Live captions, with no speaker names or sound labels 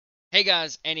Hey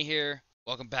guys, Annie here.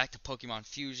 Welcome back to Pokemon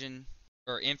Fusion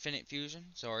or Infinite Fusion,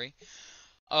 sorry.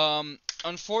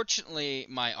 Unfortunately,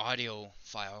 my audio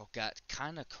file got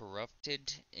kind of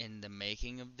corrupted in the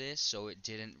making of this, so it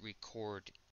didn't record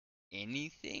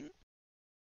anything.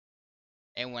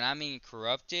 And when I mean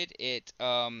corrupted, it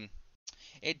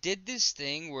did this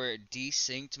thing where it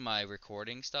desynced my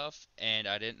recording stuff, and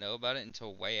I didn't know about it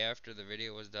until way after the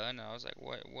video was done. And I was like,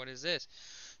 what is this?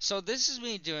 So this is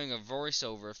me doing a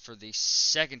voiceover for the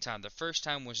second time. The first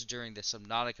time was during the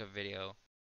Subnautica video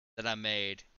that I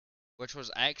made, which was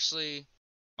actually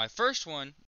my first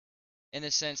one in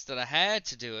the sense that I had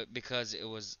to do it because it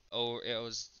was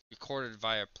recorded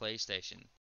via PlayStation.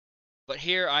 But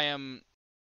here I am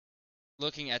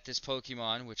looking at this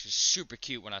Pokemon, which is super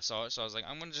cute when I saw it, so I was like,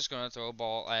 just gonna throw a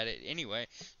ball at it anyway,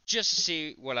 just to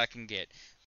see what I can get.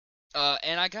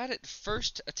 And I got it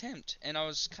first attempt, and I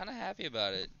was kind of happy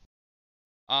about it.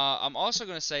 I'm also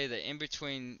gonna say that in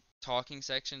between talking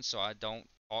sections, so I don't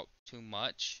talk too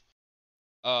much,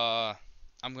 uh,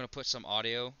 I'm gonna put some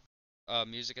audio,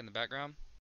 music in the background.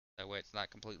 That way, it's not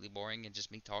completely boring and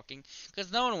just me talking,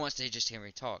 because no one wants to just hear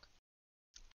me talk.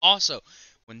 Also,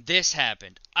 when this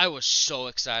happened, I was so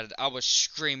excited. I was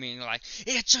screaming like,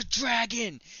 "It's a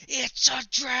dragon! It's a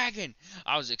dragon!"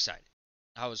 I was excited.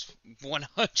 I was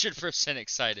 100%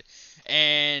 excited.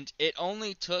 And it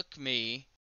only took me,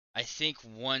 I think,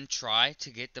 one try to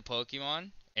get the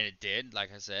Pokemon, and it did,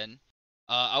 like I said.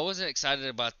 I wasn't excited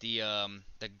about the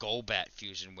Golbat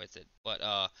fusion with it,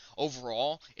 but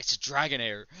overall, it's a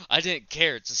Dragonair. I didn't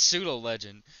care. It's a pseudo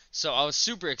legend, so I was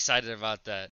super excited about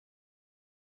that.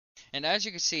 And as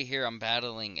you can see here, I'm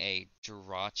battling a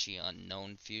Jirachi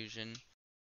Unknown fusion.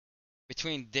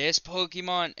 Between this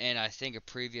Pokemon and I think a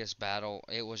previous battle,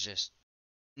 it was just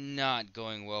not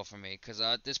going well for me. Because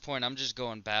at this point, I'm just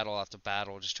going battle after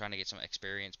battle, just trying to get some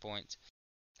experience points.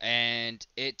 And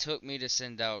it took me to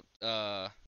send out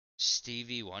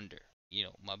Stevie Wonder. You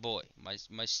know, my boy,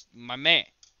 my man.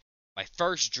 My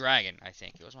first dragon, I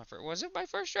think. It was my first. Was it my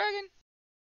first dragon?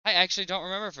 I actually don't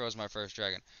remember if it was my first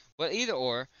dragon. But either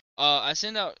or, I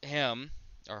send out him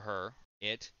or her,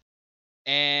 it,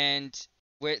 and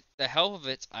with the help of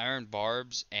its iron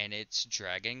barbs and its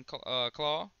dragon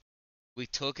claw, we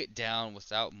took it down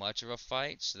without much of a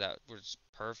fight. So that was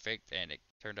perfect, and it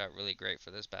turned out really great for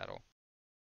this battle.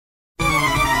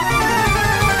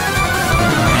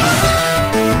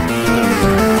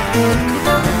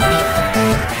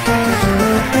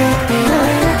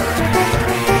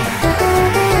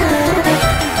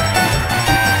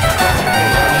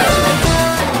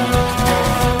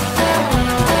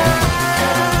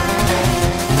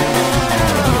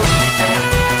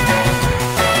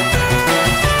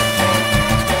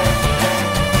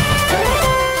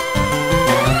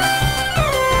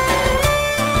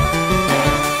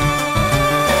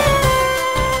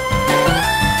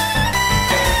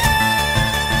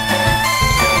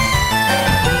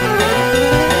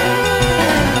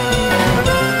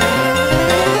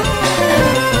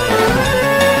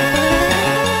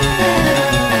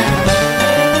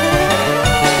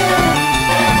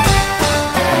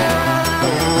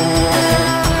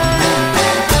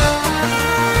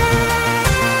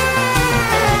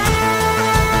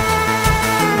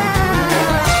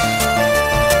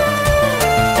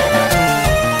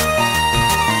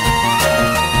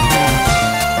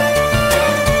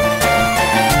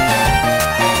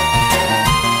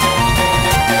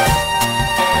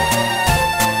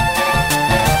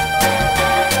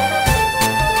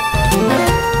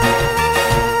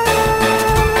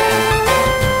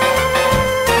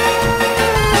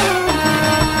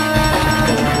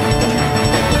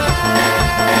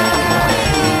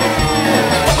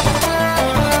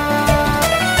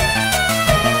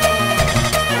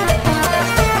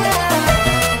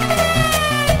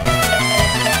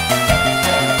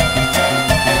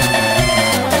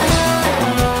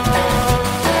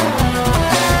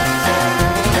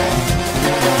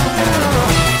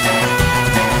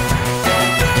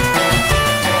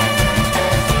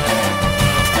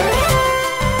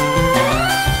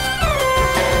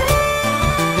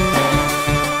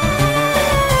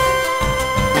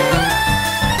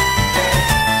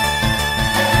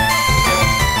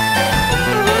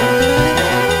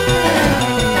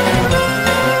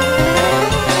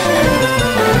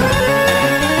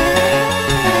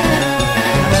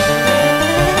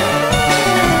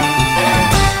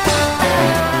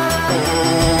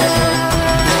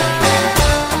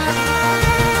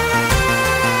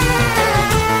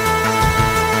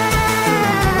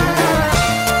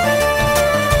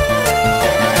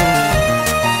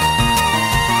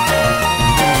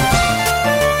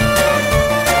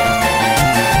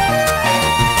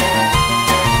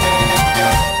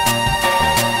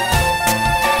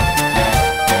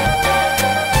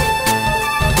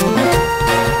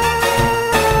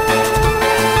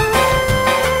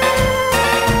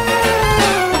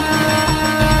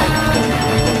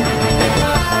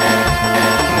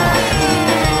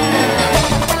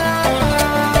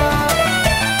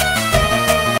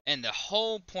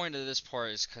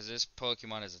 part is because this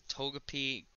Pokemon is a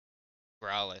Togepi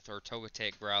Growlithe or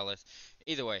Togetic Growlithe.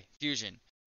 Either way, fusion.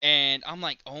 And I'm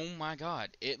like, oh my god,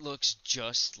 it looks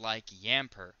just like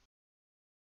Yamper.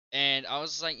 And I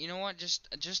was like, you know what?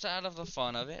 Just out of the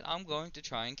fun of it, I'm going to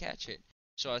try and catch it.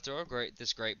 So I throw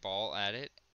this great ball at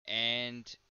it, and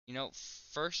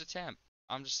first attempt,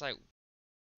 I'm just like,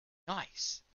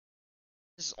 nice.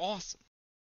 This is awesome.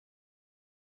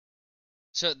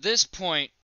 So at this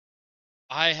point,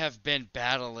 I have been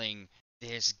battling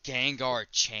this Gengar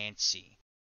Chansey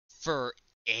for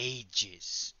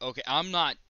ages. Okay, I'm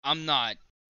not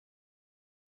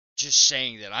just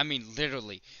saying that. I mean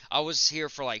literally. I was here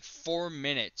for like 4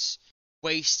 minutes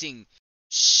wasting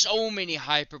so many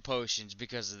hyper potions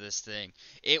because of this thing.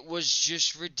 It was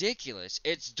just ridiculous.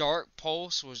 Its Dark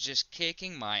Pulse was just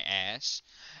kicking my ass,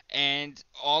 and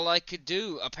all I could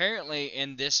do apparently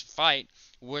in this fight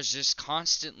was just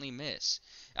constantly miss.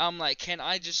 I'm like, can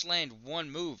I just land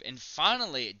one move? And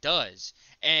finally it does.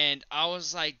 And I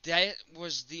was like, that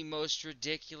was the most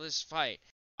ridiculous fight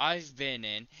I've been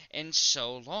in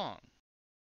so long.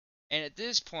 And at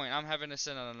this point, I'm having to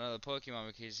send out another Pokemon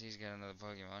because he's got another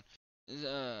Pokemon.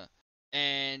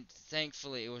 And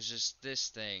thankfully, it was just this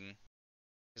thing.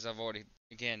 Because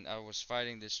again, I was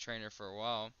fighting this trainer for a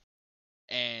while.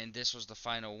 And this was the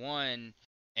final one.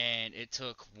 And it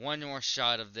took one more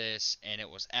shot of this, and it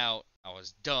was out. I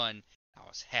was done. I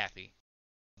was happy.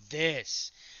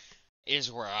 This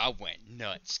is where I went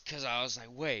nuts. Because I was like,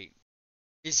 wait,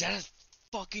 is that a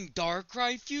fucking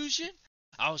Darkrai fusion?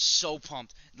 I was so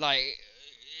pumped. Like,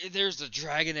 there's the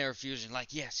Dragonair fusion.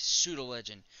 Like, yes, pseudo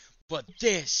legend, but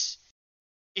this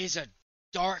is a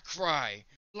Darkrai.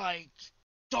 Like,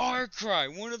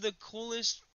 Darkrai, one of the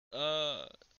coolest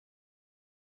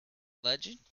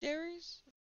legendaries.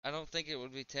 I don't think it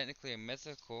would be technically a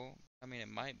mythical. I mean, it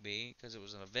might be because it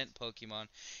was an event Pokemon.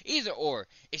 Either or,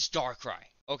 it's Darkrai.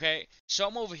 Okay, so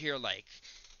I'm over here like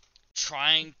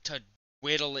trying to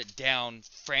whittle it down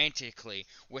frantically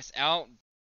without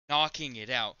knocking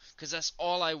it out because that's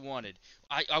all I wanted.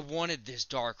 I wanted this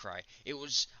Darkrai.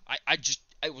 I just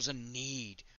it was a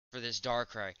need for this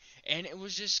Darkrai, and it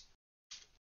was just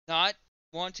not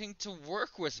wanting to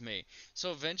work with me.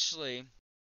 So eventually,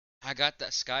 I got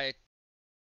that Sky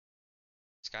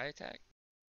Attack,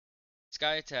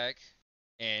 Sky Attack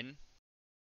in,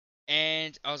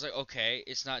 and I was like, okay,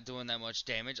 it's not doing that much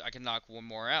damage. I can knock one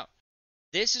more out.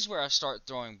 This is where I start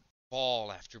throwing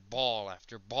ball after ball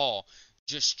after ball,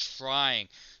 just trying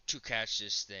to catch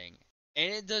this thing.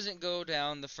 And it doesn't go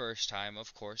down the first time,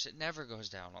 of course. It never goes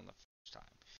down on the first time.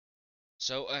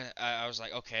 So I was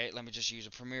like, okay, let me just use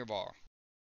a Premier Ball.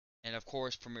 And of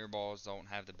course, Premier Balls don't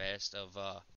have the best of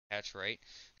catch rate.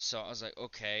 So I was like,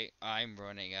 okay, I'm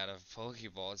running out of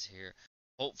Pokeballs here.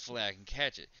 Hopefully I can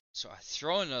catch it. So I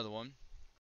throw another one,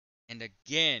 and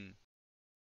again,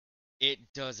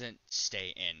 it doesn't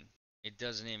stay in. It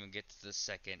doesn't even get to the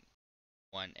second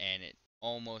one, and it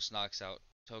almost knocks out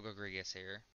Togogrigus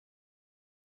here.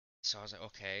 So I was like,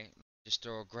 okay, just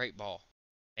throw a great ball.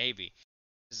 Maybe.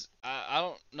 'Cause I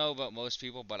don't know about most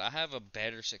people, but I have a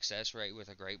better success rate with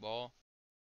a great ball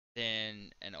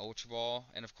than an ultra ball.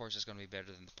 And of course, it's going to be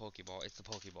better than the Pokeball. It's the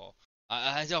Pokeball.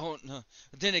 I don't know.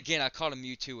 Then again, I caught a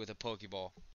Mewtwo with a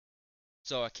Pokeball.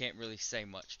 So I can't really say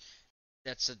much.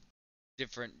 That's a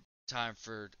different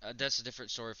that's a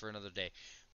different story for another day.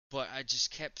 But I just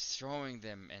kept throwing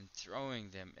them,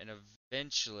 and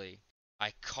eventually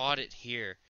I caught it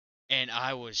here, and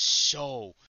I was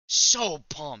so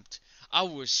pumped. I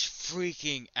was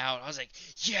freaking out. I was like,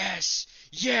 yes,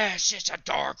 yes, it's a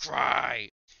Darkrai.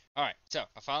 All right, so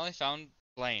I finally found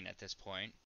Blaine at this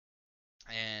point,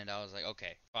 and I was like,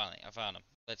 okay, finally, I found him.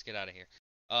 Let's get out of here.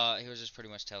 He was just pretty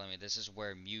much telling me this is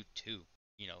where Mewtwo,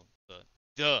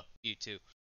 the Mewtwo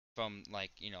from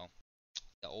like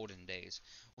the olden days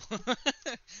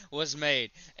was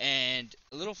made. And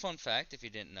a little fun fact, if you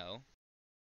didn't know,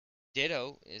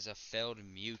 Ditto is a failed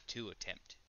Mewtwo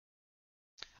attempt.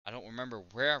 I don't remember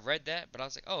where I read that, but I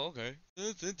was like, oh, okay,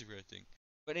 that's interesting.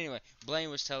 But anyway, Blaine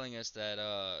was telling us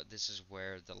that this is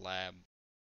where the lab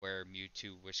where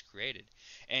Mewtwo was created.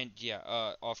 And yeah,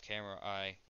 off camera,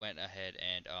 I went ahead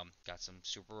and got some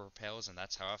super repels, and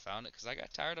that's how I found it because I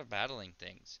got tired of battling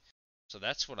things. So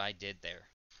that's what I did there.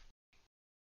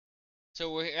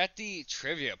 So we're at the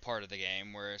trivia part of the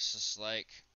game where it's just like,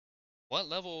 what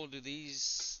level do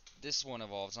this one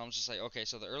evolves? And I'm just like, okay,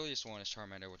 so the earliest one is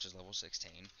Charmander, which is level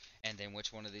 16, and then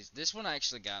which one of these? This one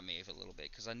actually got me a little bit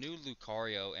because I knew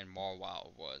Lucario and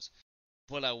Marwile was,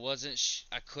 but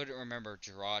I couldn't remember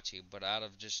Jirachi. But I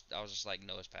was just like,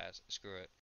 no, it's pass, screw it.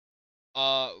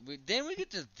 Then we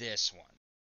get to this one.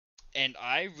 And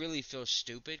I really feel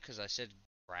stupid because I said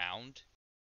ground,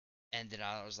 and then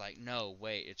I was like, no,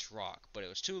 wait, it's rock. But it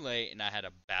was too late, and I had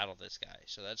to battle this guy.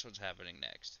 So that's what's happening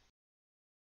next.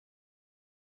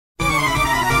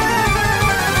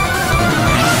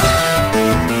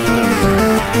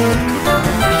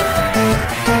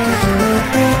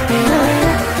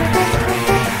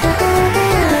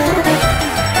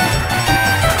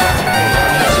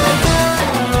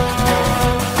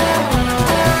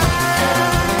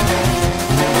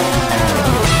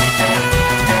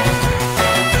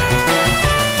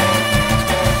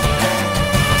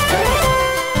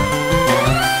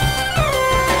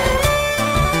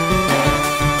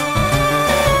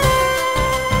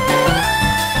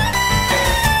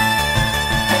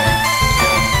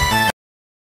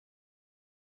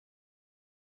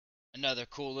 Another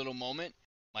cool little moment.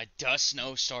 My dust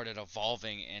snow started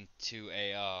evolving into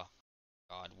a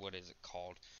God, what is it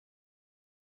called?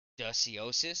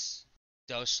 Dusiosis?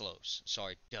 Duslos.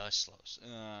 Sorry, Duslos.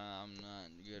 I'm not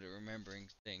good at remembering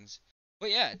things.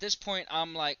 But yeah, at this point,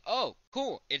 I'm like, oh,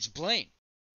 cool, it's Blaine.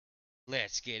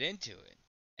 Let's get into it.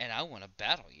 And I want to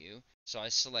battle you. So I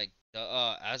select the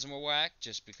Azumarill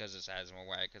just because it's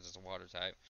Azumarill because it's a water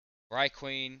type.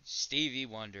 Raiqueen, Stevie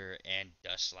Wonder, and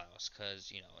Dustlouse because,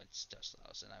 it's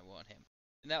Dustlouse and I want him.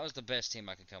 And that was the best team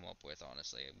I could come up with,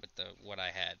 honestly, with the what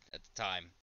I had at the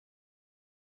time.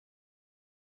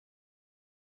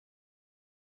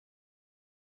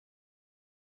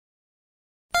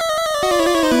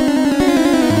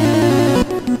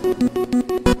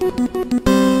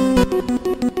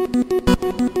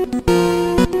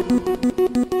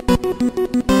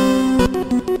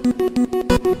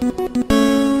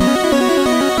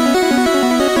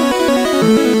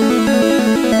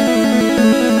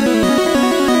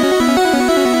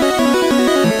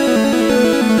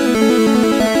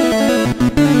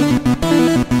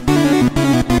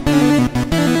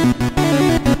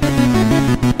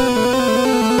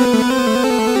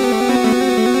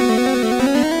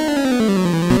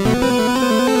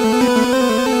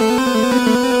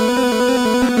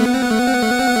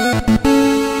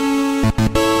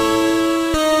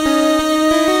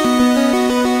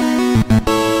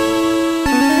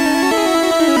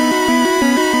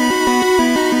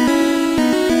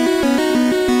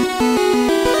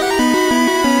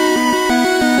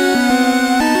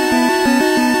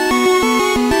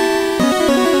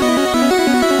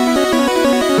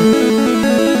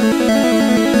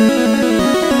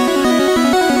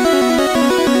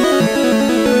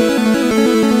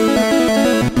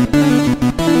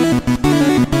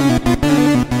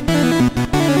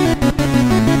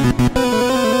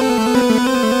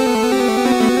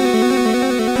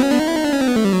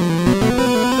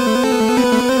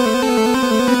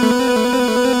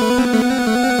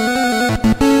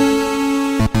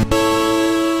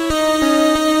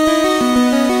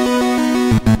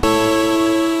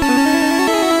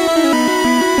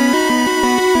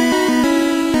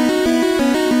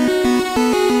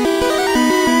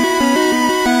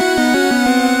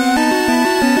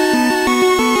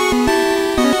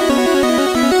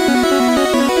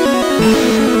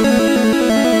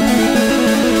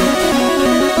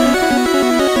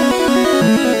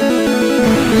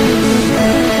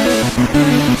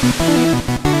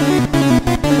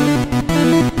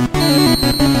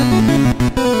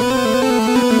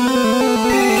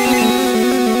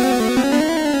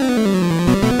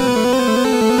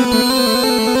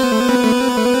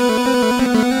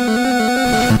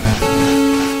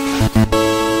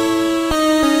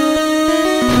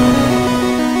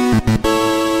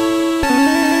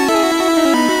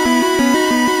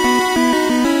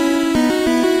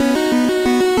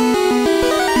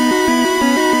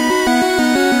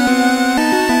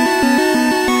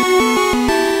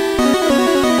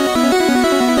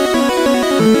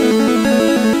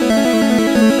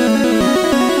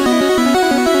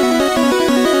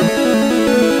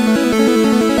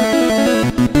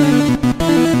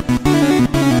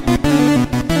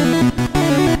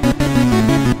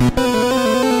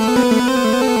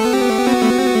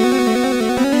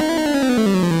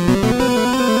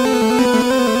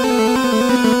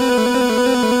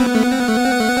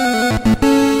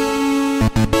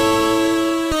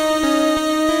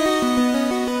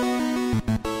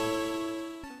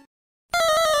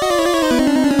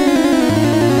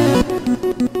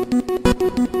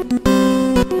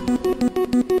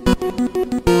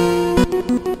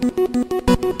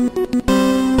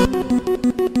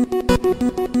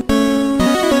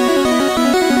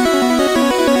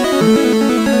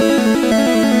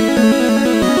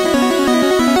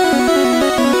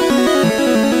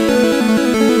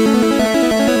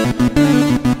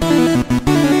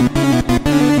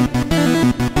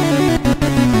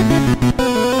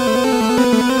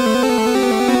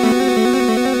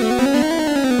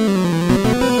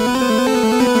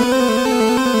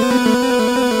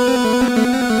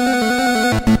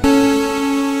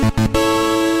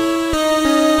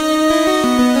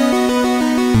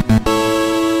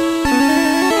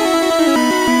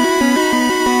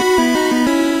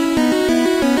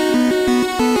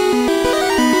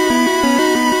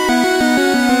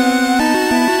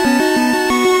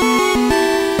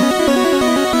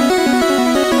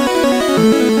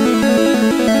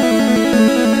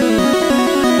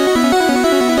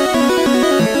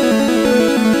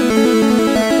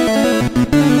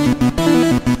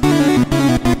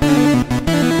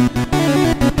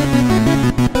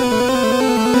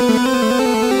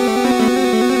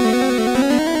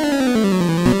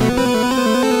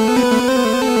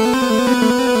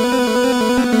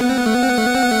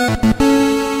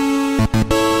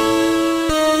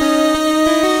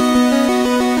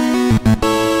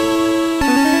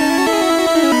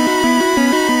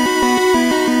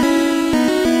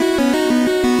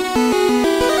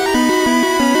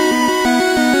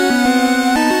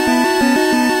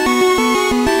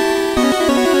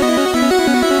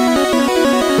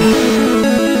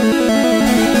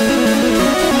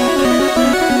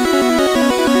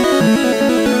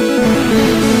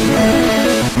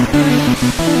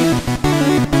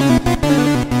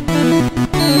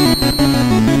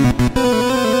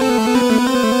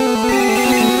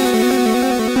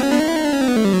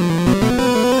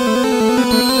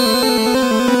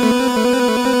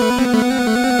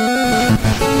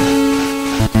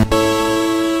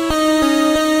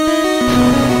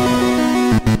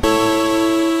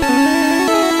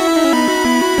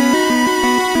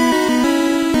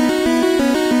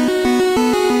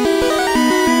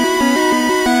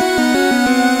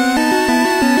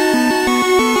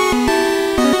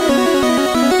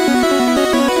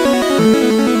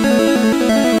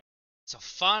 So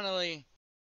finally,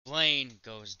 Blaine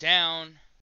goes down.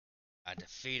 I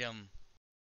defeat him.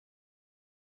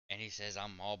 And he says,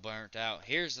 I'm all burnt out.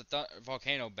 Here's the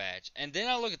volcano badge. And then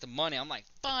I look at the money. I'm like,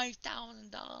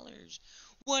 $5,000.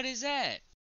 What is that?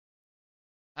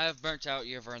 I have burnt out.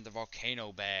 You have earned the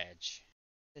volcano badge.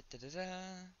 Da, da, da, da.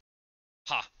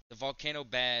 Ha! The volcano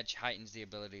badge heightens the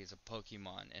abilities of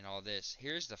Pokemon and all this.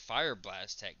 Here's the Fire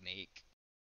Blast technique.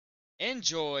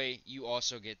 Enjoy. You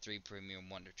also get 3 premium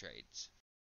Wonder Trades.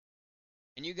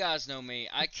 And you guys know me.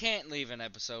 I can't leave an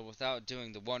episode without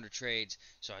doing the Wonder Trades.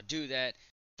 So I do that.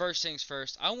 First things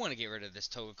first, I want to get rid of this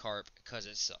Togecarp because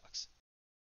it sucks.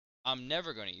 I'm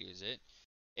never going to use it.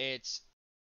 It's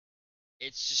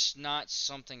just not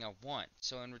something I want.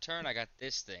 So in return, I got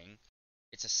this thing.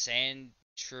 It's a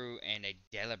Sandshrew and a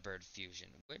Delibird fusion,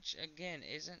 which again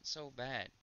isn't so bad.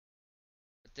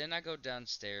 But then I go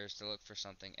downstairs to look for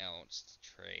something else to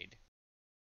trade.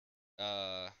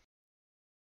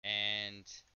 And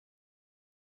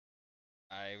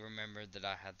I remembered that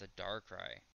I had the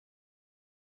Darkrai.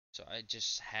 So I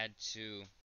just had to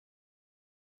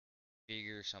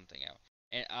figure something out.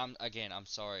 And I'm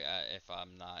sorry if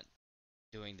I'm not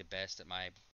doing the best at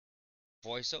my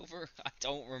voiceover. I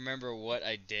don't remember what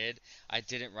I did. I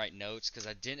didn't write notes because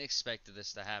I didn't expect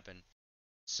this to happen.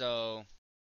 So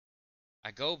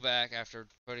I go back after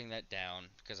putting that down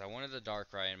because I wanted the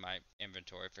Darkrai in my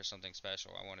inventory for something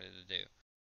special I wanted to do.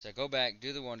 So I go back,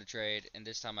 do the Wonder Trade, and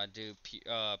this time I do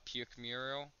Puke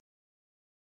Muriel.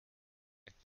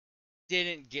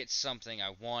 Didn't get something I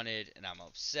wanted, and I'm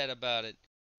upset about it.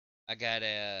 I got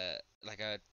a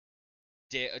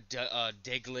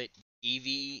Diglett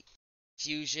Eevee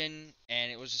fusion,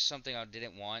 and it was just something I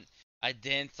didn't want. I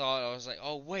then thought I was like,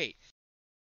 oh wait,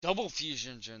 double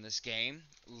fusions are in this game.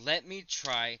 Let me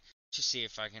try to see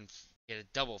if I can get a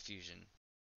double fusion.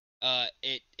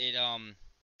 It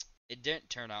didn't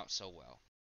turn out so well.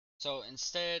 So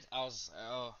instead, I was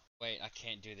oh wait, I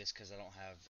can't do this because I don't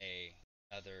have a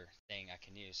other thing I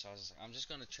can use. So I was like, I'm just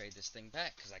gonna trade this thing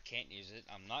back because I can't use it.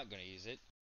 I'm not gonna use it.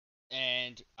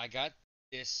 And I got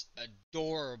this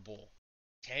adorable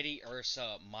Teddy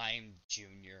Ursa Mime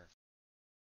Jr.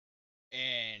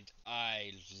 and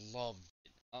I loved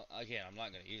it. Again, I'm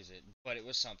not going to use it, but it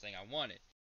was something I wanted.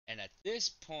 And at this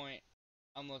point,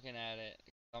 I'm looking at it.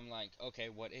 I'm like, okay,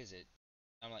 what is it?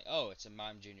 I'm like, oh, it's a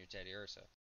Mime Jr. Teddy Ursa.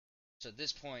 So at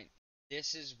this point,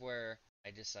 this is where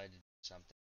I decided to do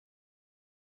something.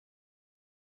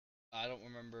 I don't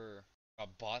remember if I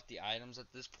bought the items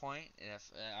at this point, and if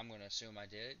I'm going to assume I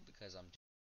did because I'm doing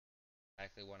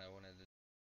exactly what I wanted to do.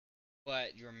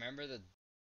 But you remember the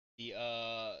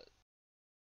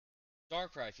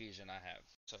Darkrai fusion I have.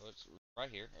 So it's right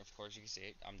here. Of course you can see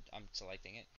it. I'm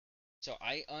selecting it. So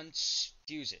I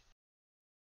unfuse it.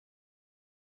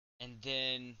 And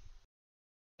then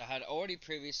I had already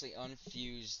previously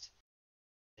unfused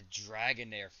the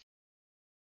Dragonair.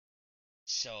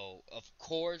 So of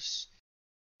course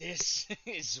this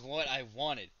is what I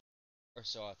wanted. Or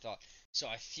so I thought. So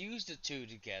I fused the two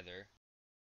together.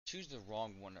 Choose the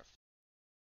wrong one or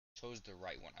chose the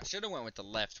right one. I should have went with the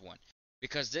left one.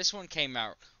 Because this one came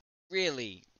out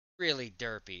really, really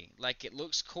derpy. Like it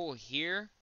looks cool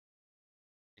here,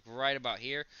 like right about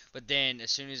here, but then as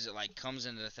soon as it like comes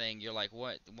into the thing, you're like,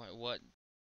 what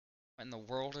in the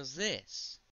world is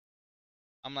this?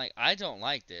 I'm like, I don't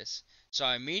like this, so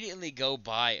I immediately go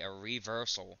buy a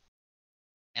reversal,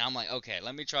 and I'm like, okay,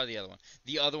 let me try the other one.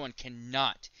 The other one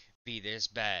cannot be this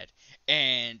bad,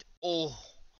 and oh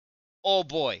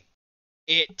boy,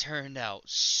 it turned out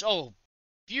so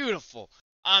beautiful.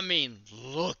 I mean,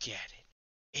 look at it.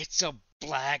 It's a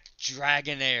black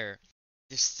Dragonair.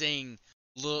 This thing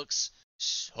looks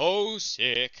so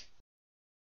sick.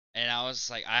 And I was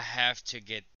like, I have to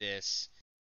get this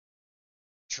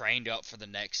trained up for the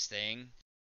next thing.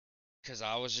 Because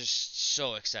I was just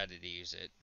so excited to use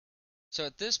it. So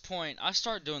at this point, I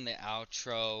start doing the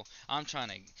outro. I'm trying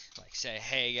to like say,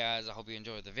 hey guys, I hope you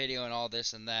enjoyed the video and all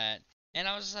this and that. And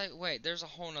I was just like, wait, there's a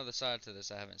whole nother side to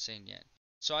this I haven't seen yet.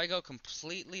 So I go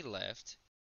completely left.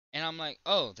 And I'm like,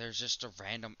 oh, there's just a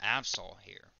random Absol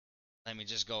here. Let me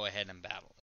just go ahead and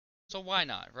battle it. So why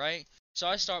not, right? So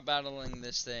I start battling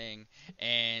this thing,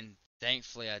 and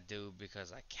thankfully I do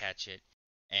because I catch it.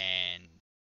 And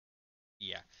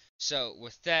yeah. So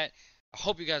with that, I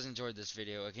hope you guys enjoyed this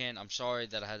video. Again, I'm sorry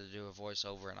that I had to do a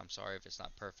voiceover, and I'm sorry if it's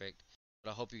not perfect.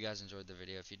 But I hope you guys enjoyed the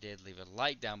video. If you did, leave a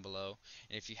like down below.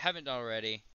 And if you haven't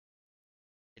already,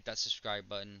 hit that subscribe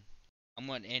button. I'm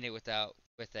going to end it with a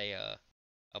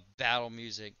battle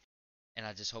music, and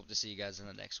I just hope to see you guys in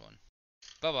the next one.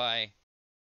 Bye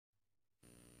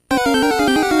bye.